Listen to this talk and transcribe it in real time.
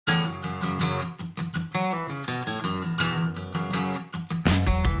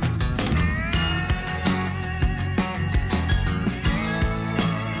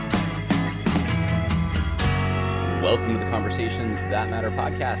Conversations That Matter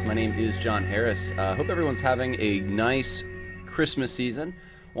podcast. My name is John Harris. Hope everyone's having a nice Christmas season.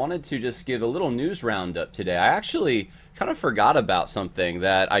 Wanted to just give a little news roundup today. I actually kind of forgot about something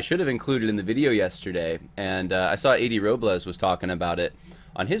that I should have included in the video yesterday, and I saw A.D. Robles was talking about it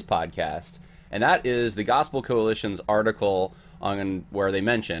on his podcast, and that is the Gospel Coalition's article on where they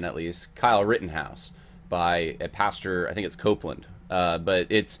mention, at least, Kyle Rittenhouse by a pastor, I think it's Copeland, but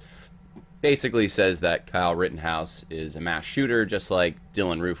it's basically says that Kyle Rittenhouse is a mass shooter, just like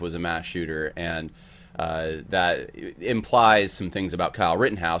Dylan Roof was a mass shooter, and that implies some things about Kyle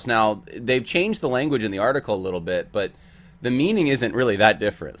Rittenhouse. Now, they've changed the language in the article a little bit, but the meaning isn't really that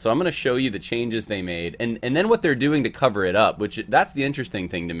different. So I'm going to show you the changes they made, and then what they're doing to cover it up, which that's the interesting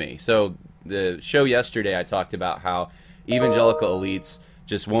thing to me. So the show yesterday, I talked about how evangelical elites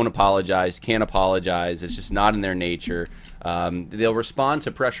just won't apologize, can't apologize. It's just not in their nature. They'll respond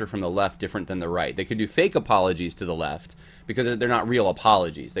to pressure from the left different than the right. They could do fake apologies to the left because they're not real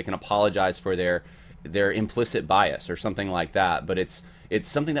apologies. They can apologize for their implicit bias or something like that, but it's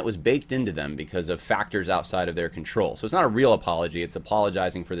something that was baked into them because of factors outside of their control. So it's not a real apology. It's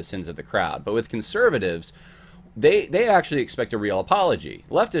apologizing for the sins of the crowd. But with conservatives, they actually expect a real apology.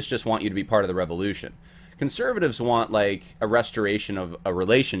 Leftists just want you to be part of the revolution. Conservatives want like a restoration of a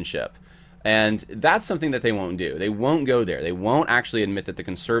relationship. And that's something that they won't do. They won't go there. They won't actually admit that the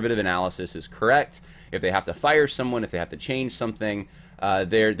conservative analysis is correct. If they have to fire someone, if they have to change something,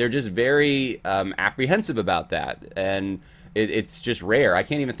 they're just very apprehensive about that. And it's just rare. I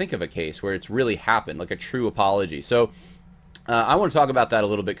can't even think of a case where it's really happened, like a true apology. So I want to talk about that a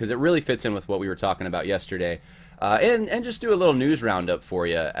little bit because it really fits in with what we were talking about yesterday. And just do a little news roundup for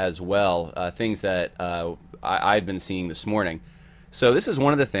you as well, things that I've been seeing this morning. So this is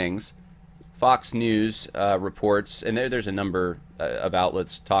one of the things. Fox News reports, and there's a number of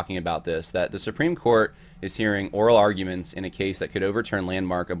outlets talking about this, that the Supreme Court is hearing oral arguments in a case that could overturn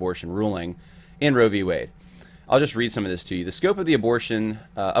landmark abortion ruling in Roe v. Wade. I'll just read some of this to you. The scope of the abortion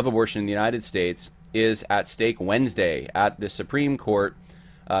in the United States is at stake Wednesday at the Supreme Court.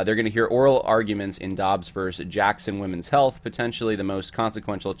 They're going to hear oral arguments in Dobbs versus Jackson Women's Health, potentially the most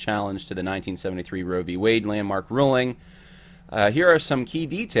consequential challenge to the 1973 Roe v. Wade landmark ruling. Here are some key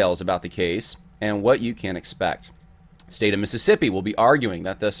details about the case and what you can expect. The state of Mississippi will be arguing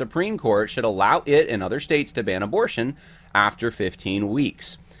that the Supreme Court should allow it and other states to ban abortion after 15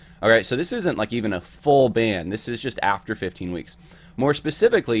 weeks. All right, so this isn't like even a full ban. This is just after 15 weeks. More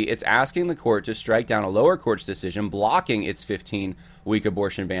specifically, it's asking the court to strike down a lower court's decision blocking its 15-week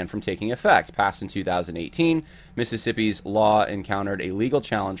abortion ban from taking effect. Passed in 2018, Mississippi's law encountered a legal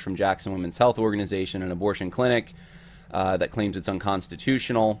challenge from Jackson Women's Health Organization, an abortion clinic that claims it's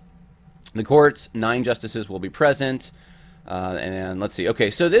unconstitutional. The court's 9 justices will be present, and let's see. Okay,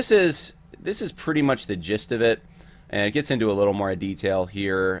 so this is pretty much the gist of it, and it gets into a little more detail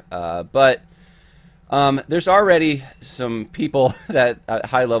here. But there's already some people that at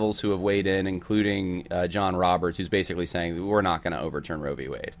high levels who have weighed in, including John Roberts, who's basically saying we're not going to overturn Roe v.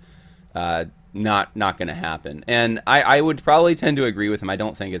 Wade. Not going to happen. And I would probably tend to agree with him. I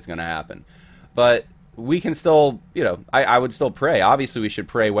don't think it's going to happen, but we can still, I would still pray. Obviously, we should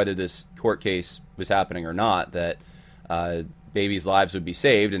pray whether this court case was happening or not, that babies' lives would be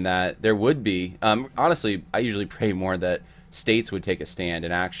saved and that there would be, honestly, I usually pray more that states would take a stand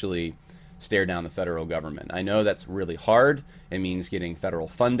and actually stare down the federal government. I know that's really hard. It means getting federal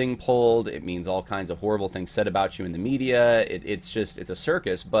funding pulled. It means all kinds of horrible things said about you in the media. It's a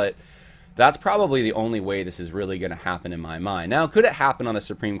circus, but that's probably the only way this is really going to happen in my mind. Now, could it happen on the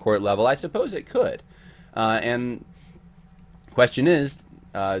Supreme Court level? I suppose it could. And the question is,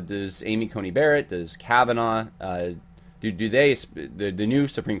 does Amy Coney Barrett, does Kavanaugh, do they, the new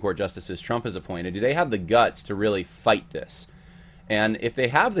Supreme Court justices Trump has appointed, do they have the guts to really fight this? And if they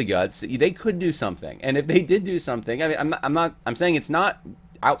have the guts, they could do something. And if they did do something, I mean, I'm saying it's not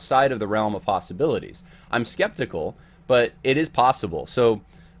outside of the realm of possibilities. I'm skeptical, but it is possible. So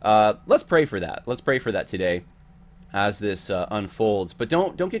let's pray for that. Let's pray for that today as this unfolds. But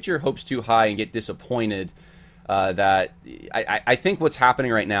don't get your hopes too high and get disappointed. That I think what's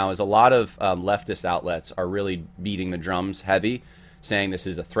happening right now is a lot of leftist outlets are really beating the drums heavy, saying this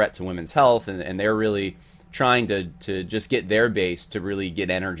is a threat to women's health, and they're really trying to just get their base to really get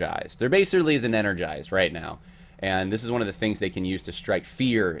energized. Their base really isn't energized right now, and this is one of the things they can use to strike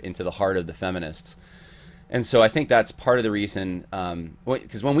fear into the heart of the feminists. And so I think that's part of the reason,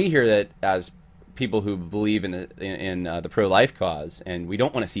 because when we hear that as people who believe in the pro-life cause and we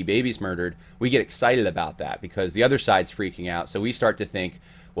don't want to see babies murdered, we get excited about that because the other side's freaking out. So we start to think,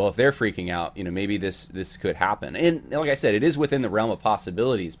 well, if they're freaking out, maybe this could happen. And like I said, it is within the realm of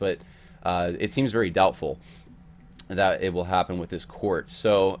possibilities, but it seems very doubtful. that it will happen with this court.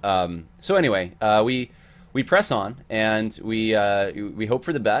 So anyway, we press on, and we hope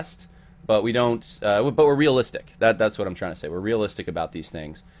for the best, but we don't. But we're realistic. That's what I'm trying to say. We're realistic about these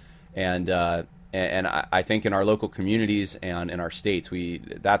things, and I think in our local communities and in our states,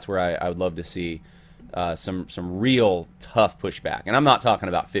 that's where I would love to see some real tough pushback. And I'm not talking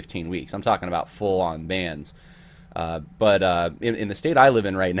about 15 weeks. I'm talking about full on bans. But in the state I live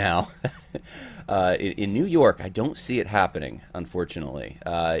in right now, in New York, I don't see it happening, unfortunately.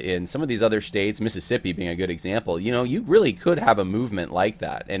 In some of these other states, Mississippi being a good example, you really could have a movement like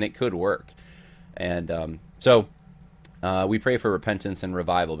that, and it could work. And so we pray for repentance and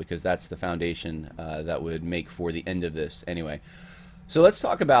revival, because that's the foundation that would make for the end of this anyway. So let's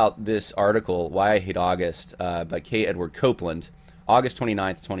talk about this article, Why I Hate August, by K. Edward Copeland, August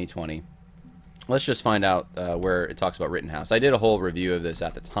 29th, 2020. Let's just find out where it talks about Rittenhouse. I did a whole review of this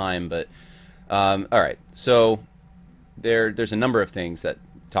at the time, but all right. So there's a number of things that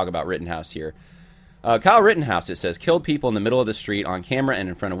talk about Rittenhouse here. Kyle Rittenhouse, it says, killed people in the middle of the street on camera and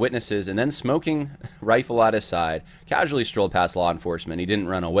in front of witnesses, and then smoking rifle at his side, casually strolled past law enforcement. He didn't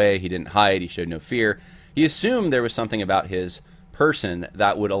run away. He didn't hide. He showed no fear. He assumed there was something about his person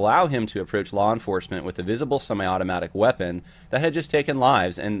that would allow him to approach law enforcement with a visible semi-automatic weapon that had just taken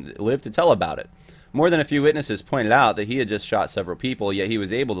lives and lived to tell about it. More than a few witnesses pointed out that he had just shot several people, yet he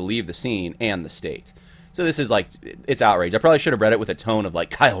was able to leave the scene and the state. So this is it's outrage. I probably should have read it with a tone of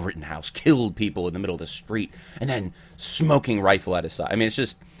Kyle Rittenhouse killed people in the middle of the street and then smoking rifle at his side. I mean, it's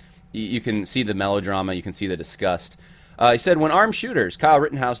just, you can see the melodrama, you can see the disgust. He said, when armed shooters, Kyle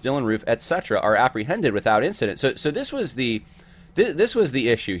Rittenhouse, Dylan Roof, etc., are apprehended without incident. So this was the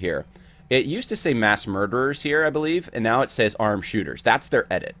issue here. It used to say mass murderers here, I believe, and now it says armed shooters. That's their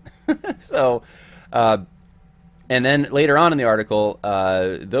edit. So, and then later on in the article,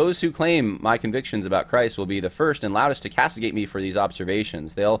 those who claim my convictions about Christ will be the first and loudest to castigate me for these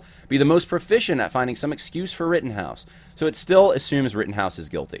observations. They'll be the most proficient at finding some excuse for Rittenhouse. So it still assumes Rittenhouse is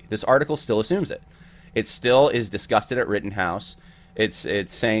guilty. This article still assumes it. It still is disgusted at Rittenhouse. It's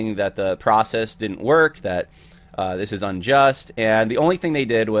saying that the process didn't work, that this is unjust, and the only thing they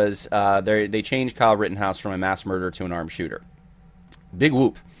did was they changed Kyle Rittenhouse from a mass murderer to an armed shooter. Big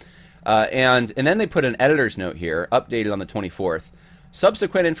whoop. And then they put an editor's note here, updated on the 24th.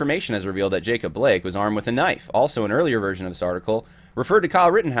 Subsequent information has revealed that Jacob Blake was armed with a knife. Also, an earlier version of this article referred to Kyle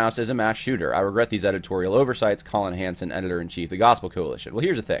Rittenhouse as a mass shooter. I regret these editorial oversights. Colin Hansen, editor-in-chief, The Gospel Coalition. Well,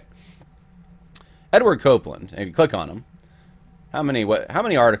 here's the thing. Edward Copeland, if you click on him, how many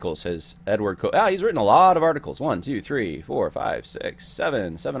articles has Edward Copeland? He's written a lot of articles. 1, 2, 3, 4, 5, 6,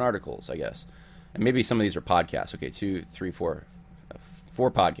 7 articles, I guess. And maybe some of these are podcasts. Okay, 2, 3, 4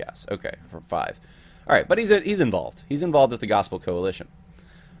 podcasts. Okay, for 5. All right, but he's involved. He's involved with the Gospel Coalition.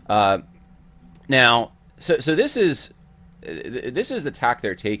 Now, so this is the tack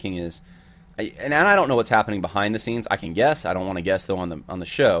they're taking is, and I don't know what's happening behind the scenes. I can guess. I don't want to guess though on the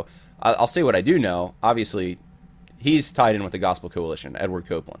show. I'll say what I do know. Obviously, he's tied in with the Gospel Coalition, Edward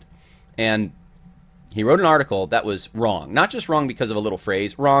Copeland, and he wrote an article that was wrong. Not just wrong because of a little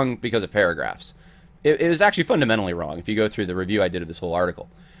phrase, wrong because of paragraphs. It was actually fundamentally wrong if you go through the review I did of this whole article.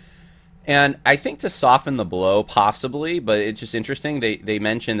 And I think to soften the blow, possibly, but it's just interesting, they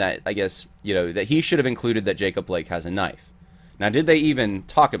mentioned that, I guess, that he should have included that Jacob Blake has a knife. Now, did they even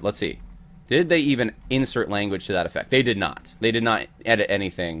let's see. Did they even insert language to that effect? They did not. They did not edit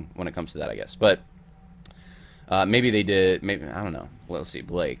anything when it comes to that, I guess. But maybe they did. Maybe, I don't know. Well, let's see.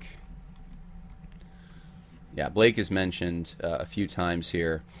 Blake. Yeah, Blake is mentioned a few times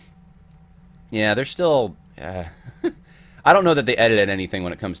here. Yeah, they're still... I don't know that they edited anything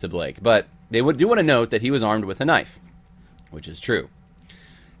when it comes to Blake, but they do want to note that he was armed with a knife, which is true.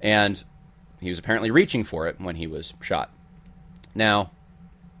 And he was apparently reaching for it when he was shot. Now,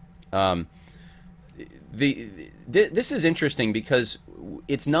 this is interesting because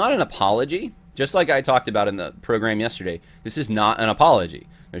it's not an apology. Just like I talked about in the program yesterday, this is not an apology.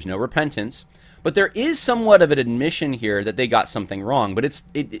 There's no repentance. But there is somewhat of an admission here that they got something wrong, but it's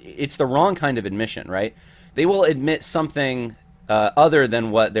the wrong kind of admission, right? They will admit something other than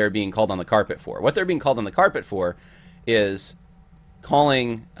what they're being called on the carpet for. What they're being called on the carpet for is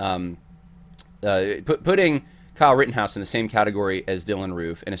putting Kyle Rittenhouse in the same category as Dylan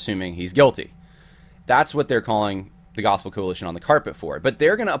Roof and assuming he's guilty. That's what they're calling the Gospel Coalition on the carpet for. But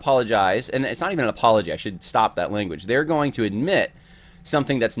they're going to apologize, and it's not even an apology. I should stop that language. They're going to admit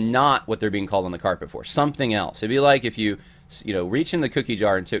something that's not what they're being called on the carpet for, something else. It'd be like if you reach in the cookie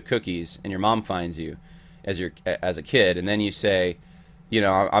jar and took cookies and your mom finds you as a kid, and then you say,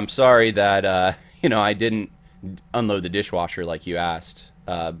 I'm sorry that I didn't unload the dishwasher like you asked,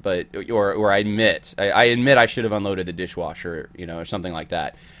 but or I admit I should have unloaded the dishwasher, or something like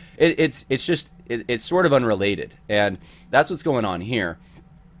that. It's sort of unrelated, and that's what's going on here.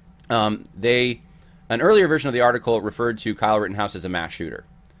 An earlier version of the article referred to Kyle Rittenhouse as a mass shooter.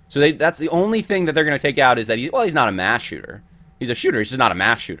 So that's the only thing that they're going to take out is that he's not a mass shooter. He's a shooter. He's just not a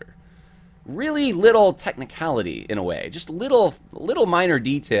mass shooter. Really little technicality in a way, just little minor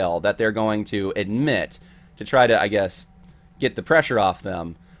detail that they're going to admit to try to, I guess, get the pressure off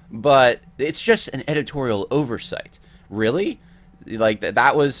them. But it's just an editorial oversight. Really? Like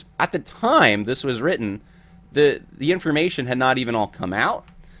that was, at the time this was written, the information had not even all come out,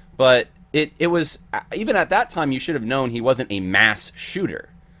 but it was, even at that time you should have known he wasn't a mass shooter.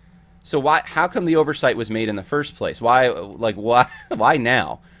 So how come the oversight was made in the first place? Why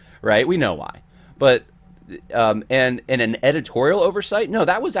now? Right? We know why. But and an editorial oversight? No,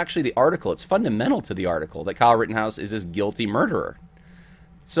 that was actually the article. It's fundamental to the article that Kyle Rittenhouse is this guilty murderer.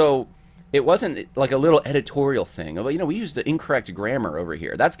 So it wasn't like a little editorial thing. We used the incorrect grammar over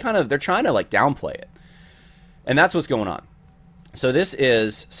here. That's they're trying to downplay it. And that's what's going on. So this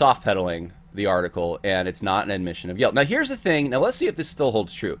is soft pedaling the article, and it's not an admission of guilt. Now here's the thing. Now let's see if this still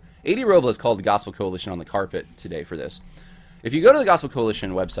holds true. A.D. Robles called the Gospel Coalition on the carpet today for this. If you go to the Gospel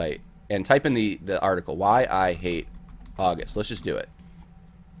Coalition website and type in the article, Why I Hate August. Let's just do it.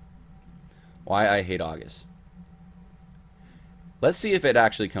 Why I Hate August. Let's see if it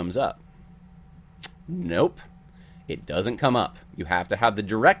actually comes up. Nope. It doesn't come up. You have to have the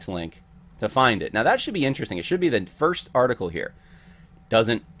direct link to find it. Now that should be interesting. It should be the first article here.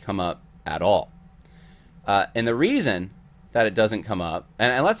 Doesn't come up at all. And the reason that it doesn't come up,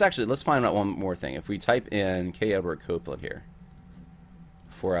 and let's find out one more thing. If we type in K. Edward Copeland here,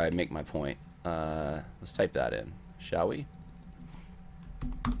 before I make my point, let's type that in, shall we?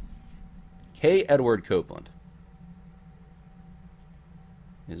 K. Edward Copeland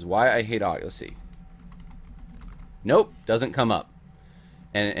is Why I Hate August. Let's see. Nope, doesn't come up.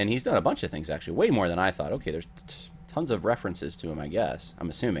 And he's done a bunch of things, actually, way more than I thought. Okay, there's tons of references to him, I guess. I'm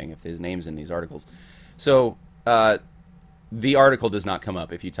assuming, if his name's in these articles. So, the article does not come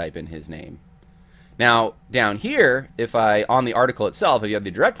up if you type in his name. Now, down here, on the article itself, if you have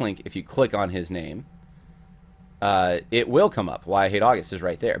the direct link, if you click on his name, it will come up. Why I Hate August is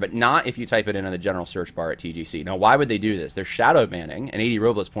right there. But not if you type it in the general search bar at TGC. Now, why would they do this? They're shadow banning, and A.D.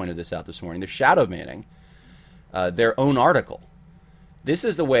 Robles pointed this out this morning. They're shadow banning their own article. This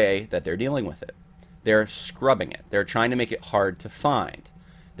is the way that they're dealing with it. They're scrubbing it. They're trying to make it hard to find.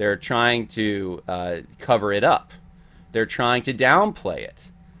 They're trying to cover it up. They're trying to downplay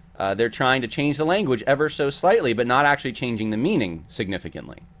it. They're trying to change the language ever so slightly, but not actually changing the meaning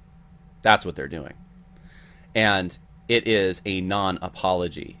significantly. That's what they're doing. And it is a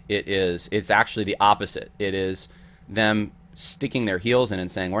non-apology. It's actually the opposite. It is them sticking their heels in and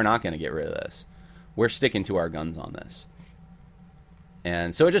saying, we're not going to get rid of this. We're sticking to our guns on this.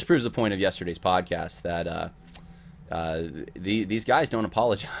 And so it just proves the point of yesterday's podcast that these guys don't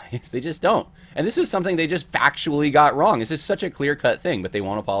apologize. They just don't. And this is something they just factually got wrong. This is such a clear-cut thing, but they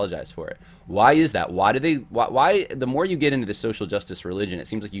won't apologize for it. Why is that? Why the more you get into the social justice religion, it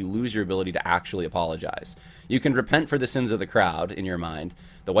seems like you lose your ability to actually apologize. You can repent for the sins of the crowd in your mind,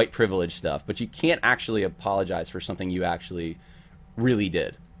 the white privilege stuff, but you can't actually apologize for something you actually really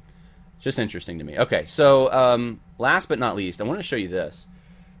did. Just interesting to me. Okay, so last but not least, I want to show you this.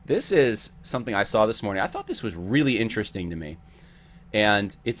 This is something I saw this morning. I thought this was really interesting to me.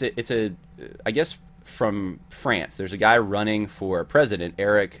 And it's a I guess from France. There's a guy running for president,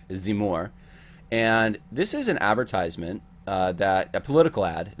 Eric Zemmour. And this is an advertisement, a political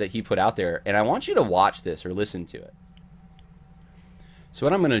ad that he put out there. And I want you to watch this or listen to it. So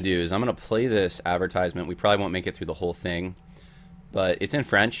what I'm going to do is I'm going to play this advertisement. We probably won't make it through the whole thing, but it's in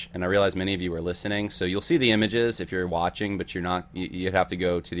French, and I realize many of you are listening, so you'll see the images if you're watching, but you're not. You'd have to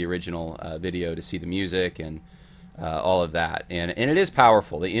go to the original video to see the music and all of that. And it is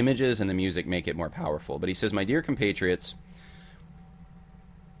powerful. The images and the music make it more powerful. But he says, "My dear compatriots,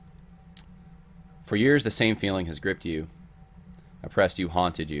 for years the same feeling has gripped you, oppressed you,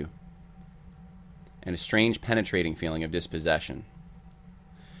 haunted you, and a strange penetrating feeling of dispossession.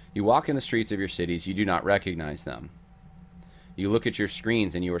 You walk in the streets of your cities, you do not recognize them. You look at your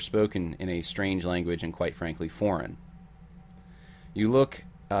screens and you are spoken in a strange language and quite frankly foreign. You look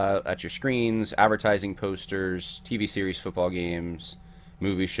at your screens, advertising posters, TV series, football games,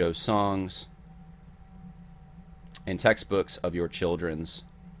 movie shows, songs, and textbooks of your children's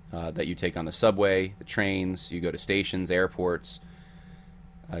that you take on the subway, the trains, you go to stations, airports.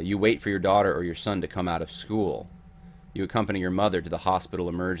 You wait for your daughter or your son to come out of school. You accompany your mother to the hospital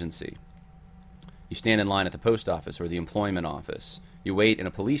emergency. You stand in line at the post office or the employment office. You wait in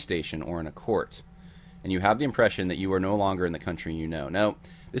a police station or in a court. And you have the impression that you are no longer in the country you know. Now,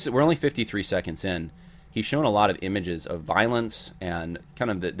 we're only 53 seconds in. He's shown a lot of images of violence and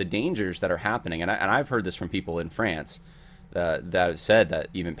kind of the dangers that are happening. And I've heard this from people in France that have said that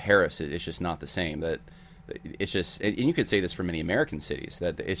even Paris is just not the same. That it's just, and you could say this for many American cities,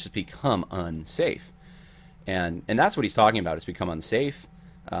 that it's just become unsafe. And that's what he's talking about. It's become unsafe.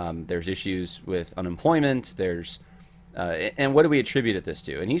 There's issues with unemployment. And what do we attribute this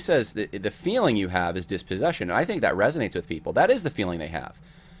to? And he says that the feeling you have is dispossession. And I think that resonates with people. That is the feeling they have.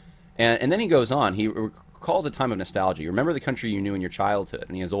 And then he goes on. He recalls a time of nostalgia. You remember the country you knew in your childhood,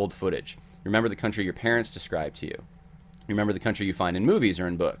 and he has old footage. You remember the country your parents described to you. You remember the country you find in movies or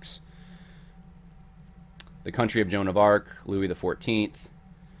in books. The country of Joan of Arc, Louis XIV,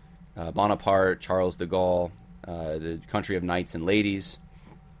 Bonaparte, Charles de Gaulle, the country of knights and ladies,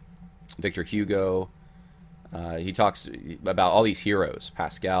 Victor Hugo. He talks about all these heroes,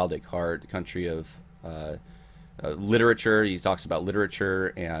 Pascal, Descartes, the country of literature. He talks about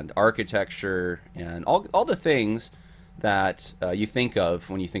literature and architecture and all the things that you think of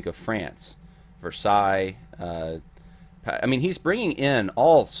when you think of France. Versailles. I mean, he's bringing in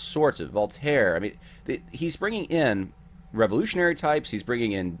all sorts of Voltaire. I mean, he's bringing in revolutionary types. He's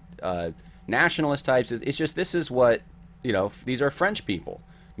bringing in nationalist types. It's just, this is what, these are French people.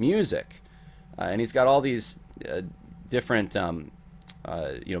 Music. And he's got all these different,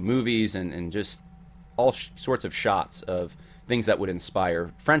 movies and just all sorts of shots of things that would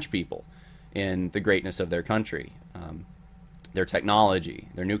inspire French people in the greatness of their country, their technology,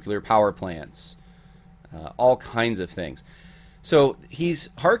 their nuclear power plants, all kinds of things. So he's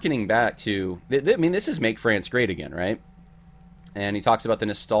hearkening back to, this is Make France Great Again, right? And he talks about the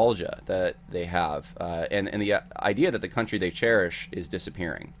nostalgia that they have and the idea that the country they cherish is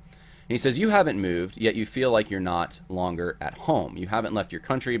disappearing. And he says, you haven't moved, yet you feel like you're not longer at home. You haven't left your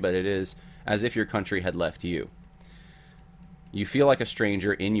country, but it is as if your country had left you. You feel like a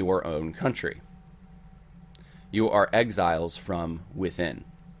stranger in your own country. You are exiles from within.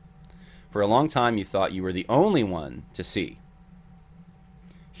 For a long time, you thought you were the only one to see,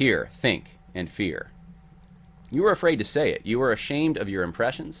 hear, think, and fear. You were afraid to say it. You were ashamed of your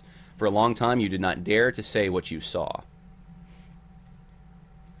impressions. For a long time, you did not dare to say what you saw.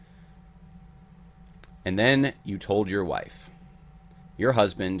 And then you told your wife, your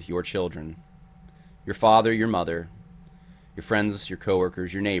husband, your children, your father, your mother, your friends, your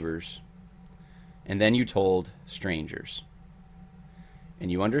coworkers, your neighbors, and then you told strangers.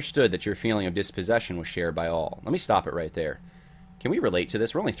 And you understood that your feeling of dispossession was shared by all. Let me stop it right there. Can we relate to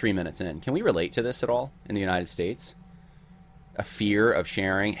this? We're only 3 minutes in. Can we relate to this at all in the United States? A fear of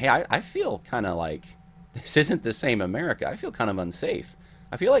sharing. Hey, I feel kind of like this isn't the same America. I feel kind of unsafe.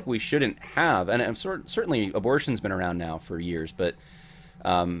 I feel like we shouldn't have, and certainly abortion's been around now for years, but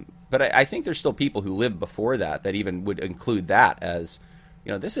I think there's still people who lived before that even would include that as,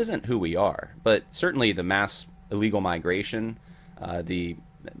 this isn't who we are. But certainly the mass illegal migration, the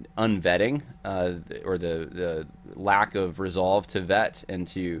unvetting, or the lack of resolve to vet and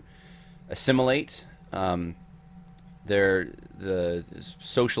to assimilate the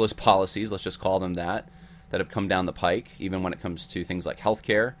socialist policies, let's just call them that have come down the pike, even when it comes to things like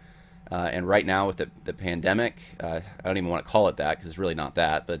healthcare. And right now with the pandemic, I don't even want to call it that because it's really not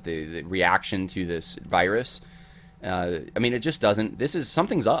that, but the reaction to this virus, it just doesn't,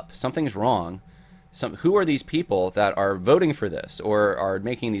 something's up, something's wrong. Who are these people that are voting for this or are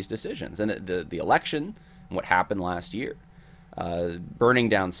making these decisions? And the election, and what happened last year, burning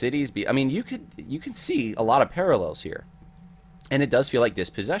down cities. You can see a lot of parallels here. And it does feel like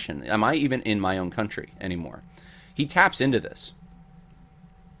dispossession. Am I even in my own country anymore? He taps into this.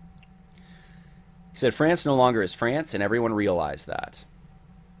 He said, France no longer is France, and everyone realized that.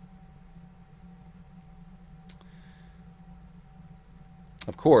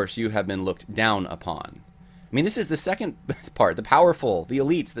 Of course, you have been looked down upon. This is the second part. The powerful, the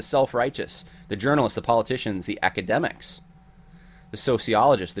elites, the self-righteous, the journalists, the politicians, the academics, the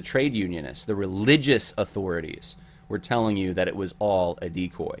sociologists, the trade unionists, the religious authorities were telling you that it was all a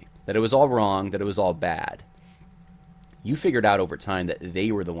decoy, that it was all wrong, that it was all bad. You figured out over time that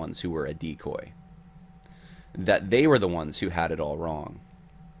they were the ones who were a decoy, that they were the ones who had it all wrong.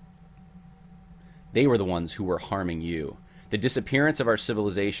 They were the ones who were harming you. The disappearance of our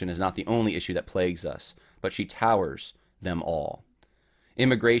civilization is not the only issue that plagues us, but she towers them all.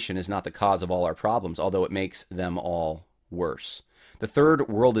 Immigration is not the cause of all our problems, although it makes them all worse. The third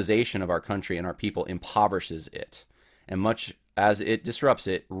worldization of our country and our people impoverishes it, and much as it disrupts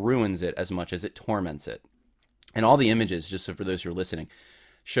it, ruins it as much as it torments it. And all the images, just for those who are listening,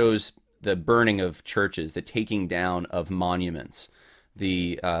 shows the burning of churches, the taking down of monuments,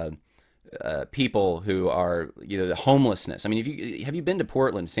 the people who are, the homelessness. I mean, have you been to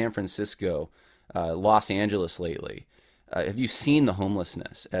Portland, San Francisco, Los Angeles lately? Have you seen the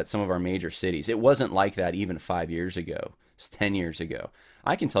homelessness at some of our major cities? It wasn't like that even 5 years ago, 10 years ago.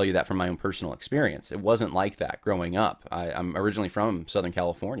 I can tell you that from my own personal experience. It wasn't like that growing up. I'm originally from Southern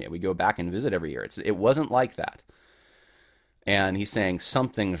California. We go back and visit every year. It wasn't like that. And he's saying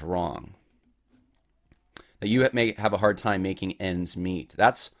something's wrong. That you may have a hard time making ends meet.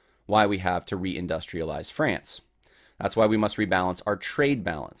 That's why we have to reindustrialize France. That's why we must rebalance our trade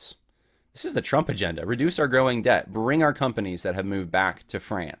balance. This is the Trump agenda. Reduce our growing debt, bring our companies that have moved back to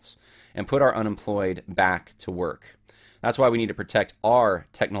France, and put our unemployed back to work. That's why we need to protect our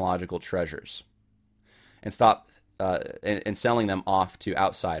technological treasures and stop and selling them off to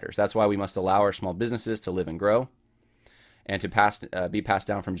outsiders. That's why we must allow our small businesses to live and grow and to be passed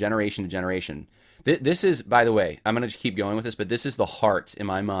down from generation to generation. This is, by the way, I'm going to keep going with this, but this is the heart, in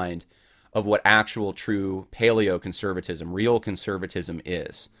my mind, of what actual true paleo-conservatism, real conservatism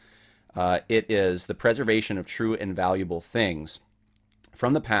is. It is the preservation of true and valuable things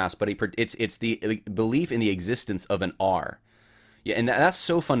from the past, but it's the belief in the existence of an R. Yeah, and that's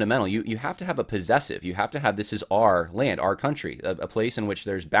so fundamental. You have to have a possessive. You have to have, this is our land, our country, a place in which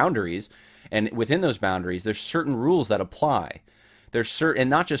there's boundaries, and within those boundaries, there's certain rules that apply. And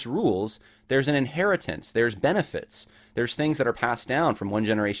not just rules, there's an inheritance, there's benefits, there's things that are passed down from one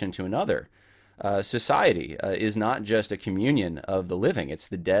generation to another. Society is not just a communion of the living, it's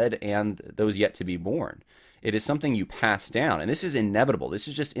the dead and those yet to be born. It is something you pass down, and this is inevitable. This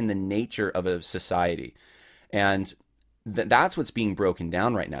is just in the nature of a society, and that's what's being broken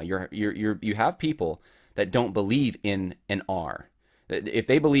down right now. You have people that don't believe in an R. If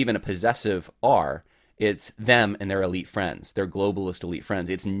they believe in a possessive R, it's them and their elite friends, their globalist elite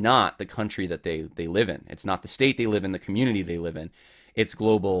friends. It's not the country that they live in. It's not the state they live in, the community they live in. It's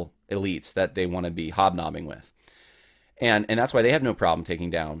global elites that they want to be hobnobbing with. And that's why they have no problem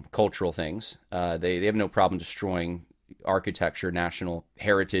taking down cultural things. They have no problem destroying architecture, national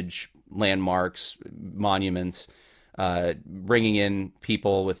heritage, landmarks, monuments, bringing in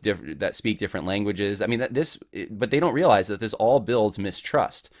people with that speak different languages. I mean, but they don't realize that this all builds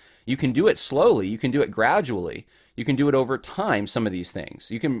mistrust. You can do it slowly. You can do it gradually. You can do it over time. Some of these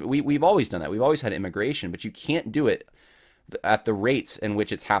things we've always done that. We've always had immigration, but you can't do it at the rates in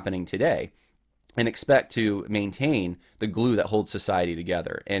which it's happening today and expect to maintain the glue that holds society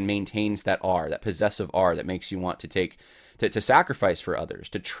together and maintains that R, that possessive R that makes you want to sacrifice for others,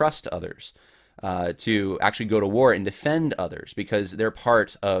 to trust others, to actually go to war and defend others because they're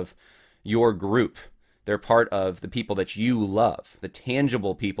part of your group. They're part of the people that you love, the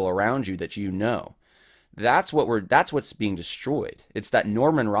tangible people around you that you know. That's what's being destroyed. It's that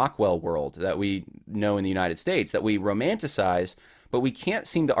Norman Rockwell world that we know in the United States that we romanticize, but we can't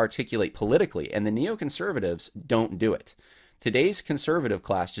seem to articulate politically, and the neoconservatives don't do it. Today's conservative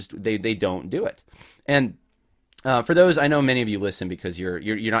class they don't do it. And for those, I know many of you listen because you're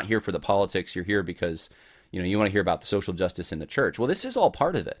not here for the politics. You're here because you want to hear about the social justice in the church. Well, this is all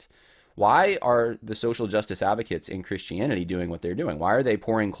part of it. Why are the social justice advocates in Christianity doing what they're doing? Why are they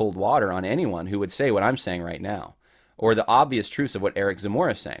pouring cold water on anyone who would say what I'm saying right now, or the obvious truths of what Eric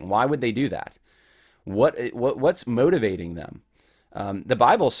Zamora is saying? Why would they do that? What's motivating them? The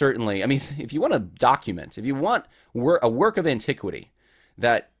Bible certainly. I mean, if you want to document, if you want a work of antiquity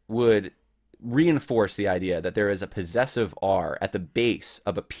that would reinforce the idea that there is a possessive R at the base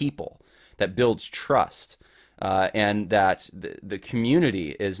of a people that builds trust. And that the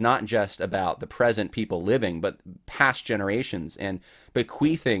community is not just about the present people living, but past generations and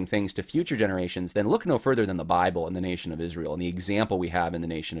bequeathing things to future generations, then look no further than the Bible and the nation of Israel and the example we have in the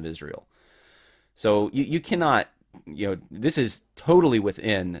nation of Israel. So you cannot, this is totally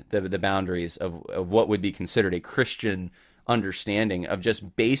within the boundaries of what would be considered a Christian understanding of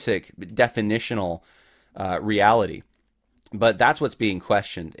just basic definitional reality. But that's what's being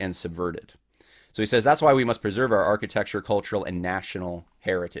questioned and subverted. So he says that's why we must preserve our architecture, cultural, and national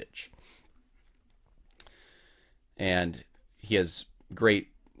heritage. And he has great...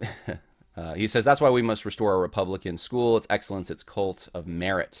 he says that's why we must restore our Republican school, its excellence, its cult of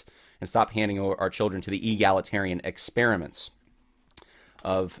merit, and stop handing over our children to the egalitarian experiments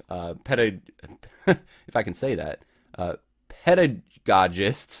of if I can say that,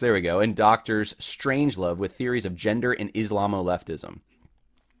 pedagogists, there we go, and doctors Strangelove with theories of gender and Islamo-leftism.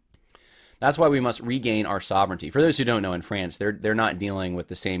 That's why we must regain our sovereignty. For those who don't know, in France, they're not dealing with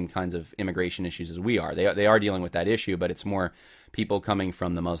the same kinds of immigration issues as we are. They are dealing with that issue, but it's more people coming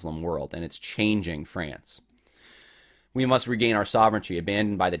from the Muslim world, and it's changing France. We must regain our sovereignty,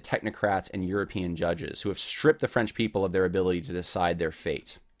 abandoned by the technocrats and European judges who have stripped the French people of their ability to decide their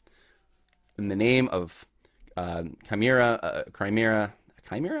fate. In the name of Chimera,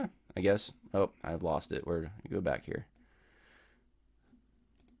 I guess. Oh, I've lost it. Where? Go back here.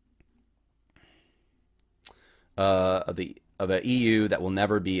 Of a EU that will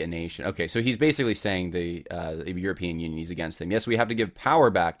never be a nation. Okay, so he's basically saying the European Union is against them. Yes, we have to give power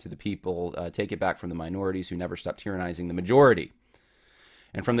back to the people, take it back from the minorities who never stop tyrannizing the majority,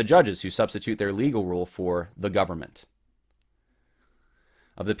 and from the judges who substitute their legal rule for the government.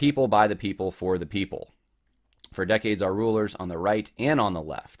 Of the people, by the people, for the people. For decades, our rulers on the right and on the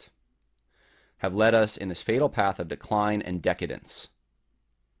left have led us in this fatal path of decline and decadence.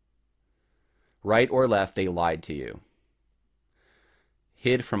 Right or left, they lied to you.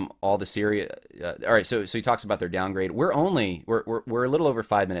 Hid from all the Syria. All right, so he talks about their downgrade. We're a little over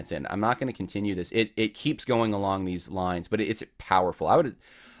 5 minutes in. I'm not going to continue this. It keeps going along these lines, but it's powerful.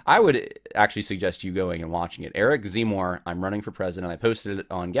 I would actually suggest you going and watching it. Eric Zemmour, I'm running for president. I posted it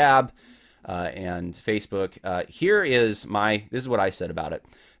on Gab and Facebook. This is what I said about it.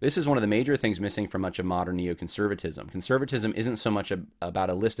 This is one of the major things missing from much of modern neoconservatism. Conservatism isn't so much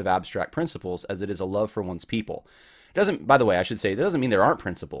about a list of abstract principles as it is a love for one's people. It doesn't, by the way, I should say, that doesn't mean there aren't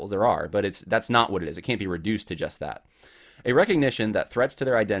principles. There are, but that's not what it is. It can't be reduced to just that. A recognition that threats to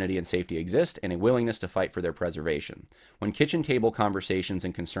their identity and safety exist, and a willingness to fight for their preservation. When kitchen table conversations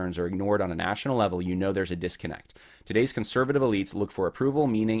and concerns are ignored on a national level, you know there's a disconnect. Today's conservative elites look for approval,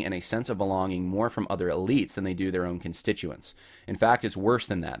 meaning, and a sense of belonging more from other elites than they do their own constituents. In fact, it's worse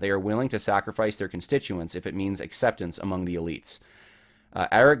than that. They are willing to sacrifice their constituents if it means acceptance among the elites.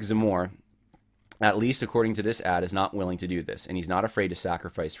 Eric Zemmour, at least according to this ad, is not willing to do this, and he's not afraid to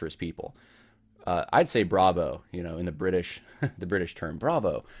sacrifice for his people. I'd say bravo, in the British term,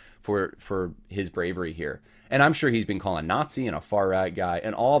 bravo for his bravery here. And I'm sure he's been called a Nazi and a far right guy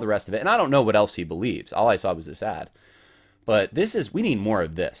and all the rest of it. And I don't know what else he believes. All I saw was this ad. But we need more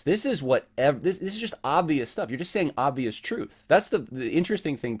of this. This is this is just obvious stuff. You're just saying obvious truth. That's the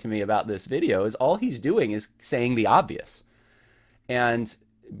interesting thing to me about this video is all he's doing is saying the obvious. And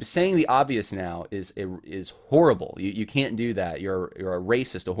saying the obvious now is horrible. You can't do that. You're a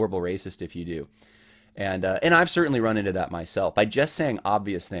racist, a horrible racist if you do. And I've certainly run into that myself by just saying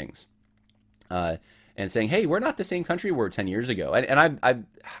obvious things, and saying, "Hey, we're not the same country we were 10 years ago." And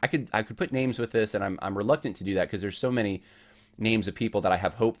I could put names with this, and I'm reluctant to do that because there's so many names of people that I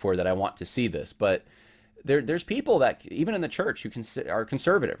have hope for that I want to see this, but. There's people that even in the church who are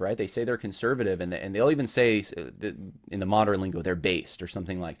conservative, right? They say they're conservative, and they'll even say in the modern lingo they're based or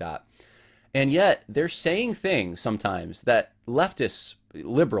something like that. And yet they're saying things sometimes that leftists,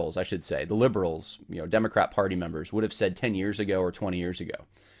 liberals, I should say, the liberals, Democrat Party members would have said 10 years ago or 20 years ago.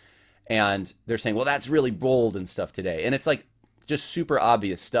 And they're saying, well, that's really bold and stuff today. And it's like just super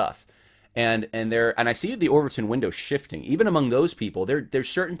obvious stuff. And I see the Overton window shifting. Even among those people, there's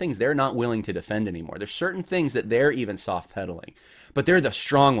certain things they're not willing to defend anymore. There's certain things that they're even soft pedaling, but they're the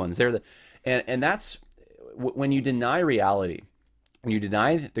strong ones. And that's when you deny reality, when you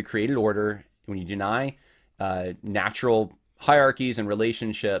deny the created order, when you deny natural hierarchies and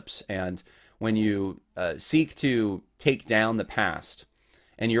relationships, and when you seek to take down the past,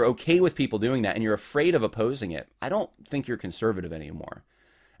 and you're okay with people doing that, and you're afraid of opposing it, I don't think you're conservative anymore.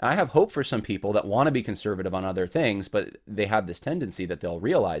 I have hope for some people that want to be conservative on other things, but they have this tendency that they'll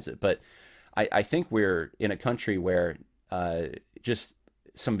realize it. But I think we're in a country where just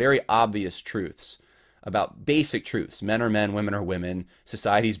some very obvious truths about basic truths. Men are men, women are women.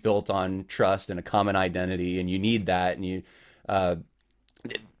 Society's built on trust and a common identity, and you need that. And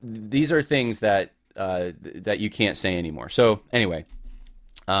these are things that you can't say anymore. So anyway,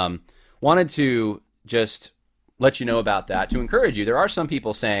 wanted to just let you know about that, to encourage you. There are some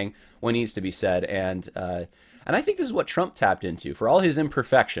people saying what needs to be said, and I think this is what Trump tapped into. For all his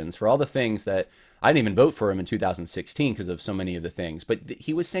imperfections, for all the things that I didn't even vote for him in 2016 because of so many of the things, but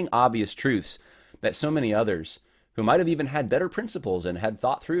he was saying obvious truths that so many others who might have even had better principles and had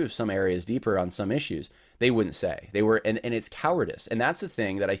thought through some areas deeper on some issues, they wouldn't say. They were, and it's cowardice. And that's the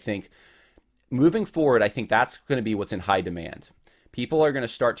thing that I think moving forward, I think that's going to be what's in high demand. People are going to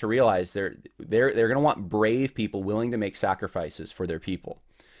start to realize they're going to want brave people willing to make sacrifices for their people.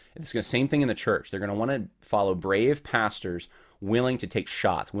 It's the same thing in the church. They're going to want to follow brave pastors willing to take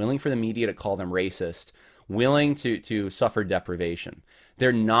shots, willing for the media to call them racist, willing to suffer deprivation.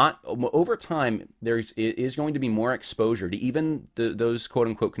 They're not, over time, there is going to be more exposure to even those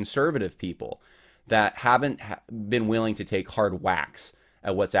quote-unquote conservative people that haven't been willing to take hard whacks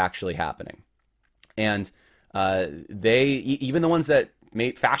at what's actually happening. And even the ones that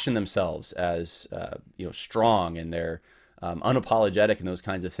fashion themselves as strong, and they're unapologetic and those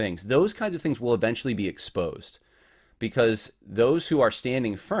kinds of things. Those kinds of things will eventually be exposed, because those who are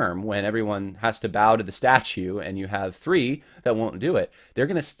standing firm when everyone has to bow to the statue and you have 3 that won't do it, they're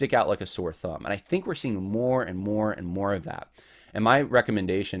going to stick out like a sore thumb. And I think we're seeing more and more and more of that. And my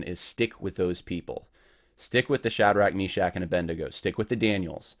recommendation is stick with those people. Stick with the Shadrach, Meshach, and Abednego. Stick with the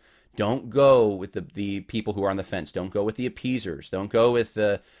Daniels. Don't go with the people who are on the fence. Don't go with the appeasers. Don't go with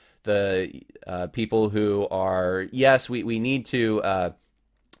the people who are, yes, we need to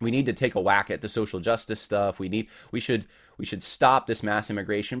take a whack at the social justice stuff. We should stop this mass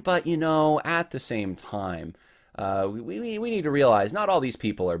immigration. But at the same time, we need to realize not all these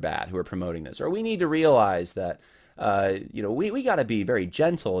people are bad who are promoting this, or we need to realize that we got to be very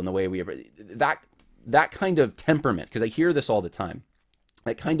gentle in the way we that kind of temperament, because I hear this all the time.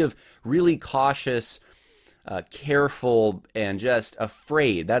 That kind of really cautious, careful, and just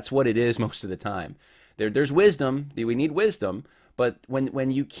afraid. That's what it is most of the time. There's wisdom. We need wisdom. But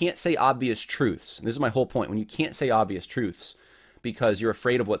when you can't say obvious truths, and this is my whole point, when you can't say obvious truths because you're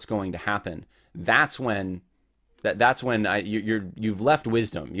afraid of what's going to happen, that's when you've left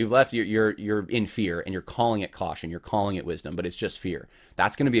wisdom. You're in fear, and you're calling it caution. You're calling it wisdom, but it's just fear.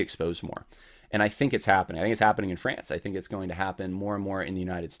 That's going to be exposed more. And I think it's happening. I think it's happening in France. I think it's going to happen more and more in the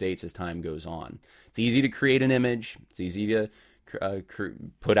United States as time goes on. It's easy to create an image. It's easy to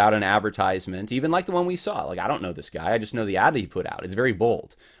put out an advertisement, even like the one we saw. Like, I don't know this guy. I just know the ad he put out. It's very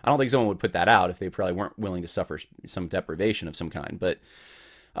bold. I don't think someone would put that out if they probably weren't willing to suffer some deprivation of some kind. But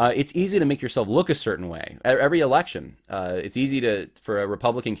it's easy to make yourself look a certain way. Every election, it's easy for a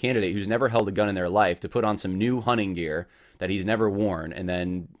Republican candidate who's never held a gun in their life to put on some new hunting gear that he's never worn, and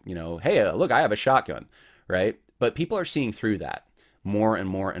then, hey, look, I have a shotgun, right? But people are seeing through that more and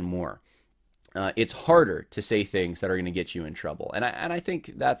more and more. It's harder to say things that are going to get you in trouble, and I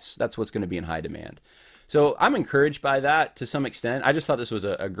think that's what's going to be in high demand. So I'm encouraged by that to some extent. I just thought this was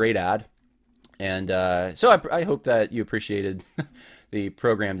a great ad, and so I hope that you appreciated the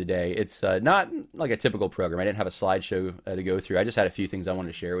program today. It's not like a typical program. I didn't have a slideshow to go through. I just had a few things I wanted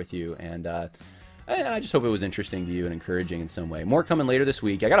to share with you, and I just hope it was interesting to you and encouraging in some way. More coming later this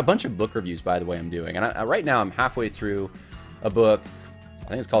week. I got a bunch of book reviews, by the way, I'm doing. And right now I'm halfway through a book. I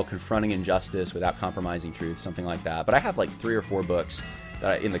think it's called Confronting Injustice Without Compromising Truth, something like that. But I have like 3 or 4 books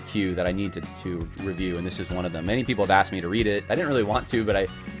in the queue that I need to review, and this is one of them. Many people have asked me to read it. I didn't really want to, but I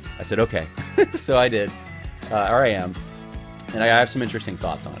said, okay. So I did. Or I am. And I have some interesting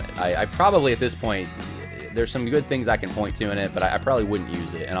thoughts on it. I probably, at this point, there's some good things I can point to in it, but I probably wouldn't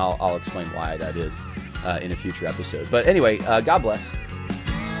use it, and I'll explain why that is in a future episode. But anyway, God bless.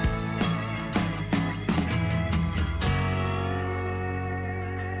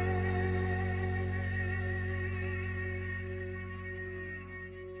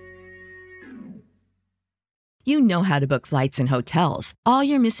 You know how to book flights and hotels. All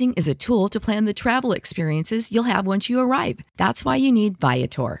you're missing is a tool to plan the travel experiences you'll have once you arrive. That's why you need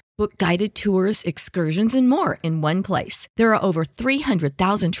Viator. Book guided tours, excursions, and more in one place. There are over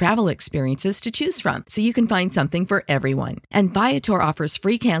 300,000 travel experiences to choose from, so you can find something for everyone. And Viator offers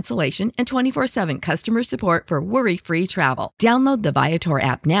free cancellation and 24/7 customer support for worry-free travel. Download the Viator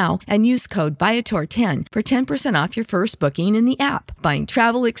app now and use code Viator10 for 10% off your first booking in the app. Find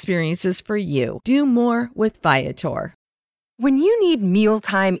travel experiences for you. Do more with Viator. When you need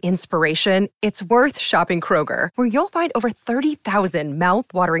mealtime inspiration, it's worth shopping Kroger, where you'll find over 30,000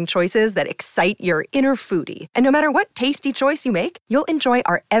 mouth-watering choices that excite your inner foodie. And no matter what tasty choice you make, you'll enjoy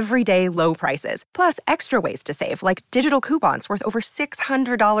our everyday low prices, plus extra ways to save, like digital coupons worth over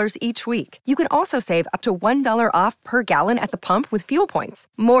 $600 each week. You can also save up to $1 off per gallon at the pump with fuel points.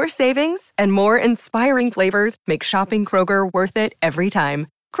 More savings and more inspiring flavors make shopping Kroger worth it every time.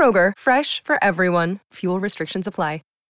 Kroger, fresh for everyone. Fuel restrictions apply.